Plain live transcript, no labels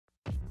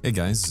Hey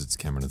guys, it's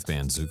Cameron with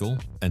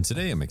Bandzoogle, and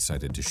today I'm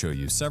excited to show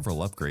you several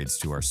upgrades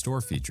to our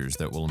store features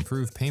that will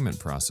improve payment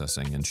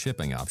processing and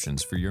shipping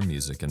options for your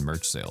music and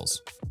merch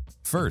sales.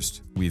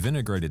 First, we've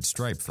integrated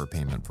Stripe for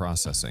payment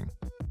processing.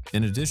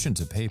 In addition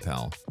to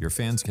PayPal, your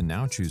fans can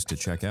now choose to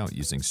check out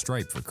using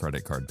Stripe for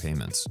credit card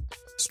payments.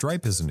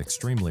 Stripe is an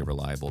extremely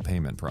reliable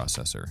payment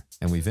processor,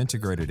 and we've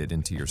integrated it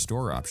into your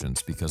store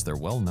options because they're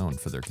well known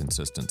for their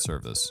consistent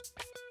service.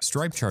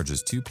 Stripe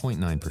charges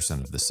 2.9%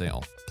 of the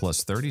sale,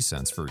 plus 30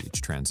 cents for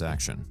each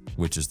transaction,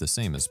 which is the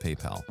same as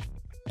PayPal.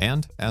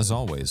 And, as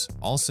always,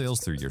 all sales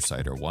through your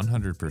site are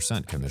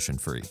 100%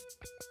 commission-free.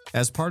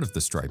 As part of the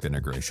Stripe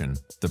integration,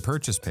 the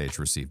purchase page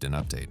received an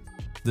update.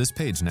 This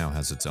page now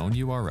has its own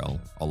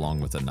URL, along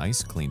with a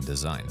nice, clean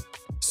design.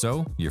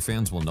 So, your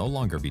fans will no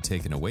longer be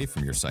taken away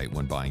from your site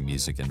when buying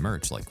music and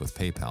merch like with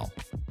PayPal.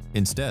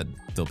 Instead,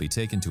 they'll be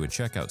taken to a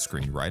checkout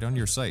screen right on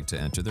your site to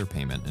enter their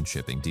payment and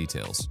shipping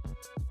details.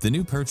 The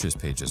new purchase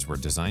pages were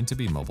designed to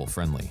be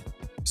mobile-friendly.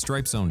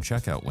 Stripe's own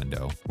checkout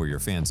window, where your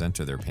fans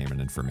enter their payment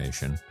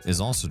information,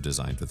 is also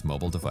designed with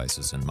mobile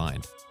devices in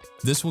mind.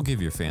 This will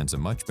give your fans a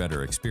much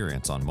better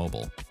experience on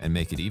mobile and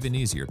make it even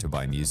easier to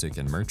buy music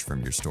and merch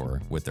from your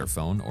store with their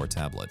phone or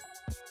tablet.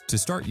 To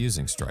start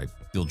using Stripe,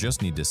 you'll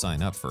just need to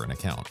sign up for an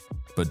account.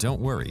 But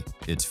don't worry,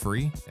 it's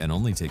free and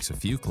only takes a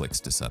few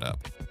clicks to set up.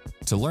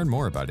 To learn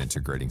more about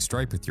integrating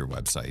Stripe with your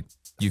website,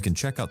 you can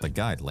check out the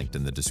guide linked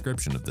in the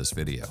description of this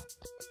video.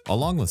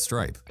 Along with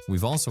Stripe,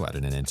 we've also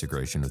added an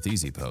integration with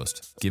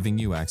EasyPost, giving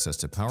you access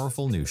to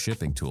powerful new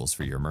shipping tools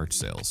for your merch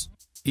sales.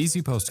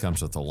 EasyPost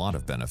comes with a lot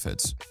of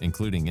benefits,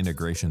 including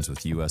integrations with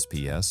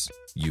USPS,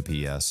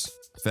 UPS,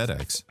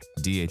 FedEx,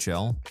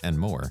 DHL, and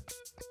more.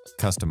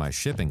 Customized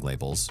shipping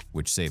labels,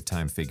 which save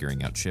time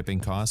figuring out shipping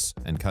costs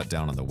and cut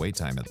down on the wait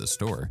time at the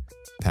store.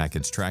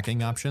 Package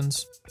tracking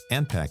options,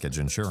 and package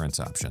insurance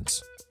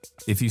options.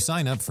 If you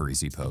sign up for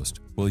EasyPost,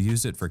 we'll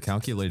use it for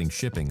calculating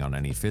shipping on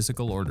any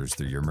physical orders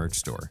through your merch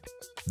store.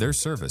 Their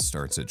service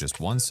starts at just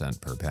 1 cent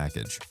per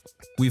package.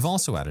 We've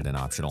also added an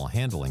optional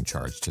handling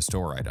charge to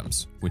store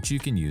items, which you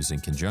can use in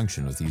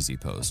conjunction with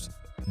EasyPost.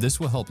 This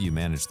will help you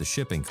manage the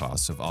shipping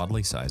costs of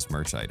oddly sized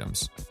merch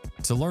items.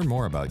 To learn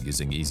more about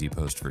using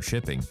EasyPost for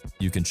shipping,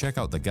 you can check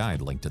out the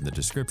guide linked in the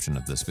description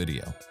of this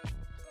video.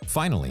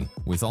 Finally,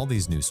 with all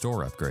these new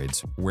store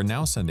upgrades, we're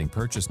now sending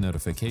purchase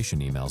notification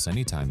emails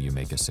anytime you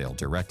make a sale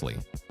directly.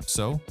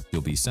 So,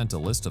 you'll be sent a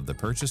list of the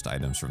purchased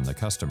items from the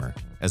customer,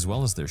 as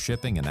well as their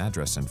shipping and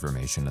address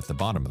information at the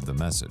bottom of the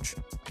message.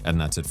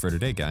 And that's it for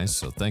today, guys,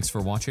 so thanks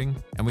for watching,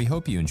 and we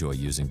hope you enjoy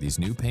using these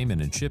new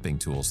payment and shipping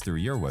tools through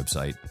your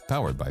website,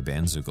 powered by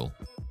Bandzoogle.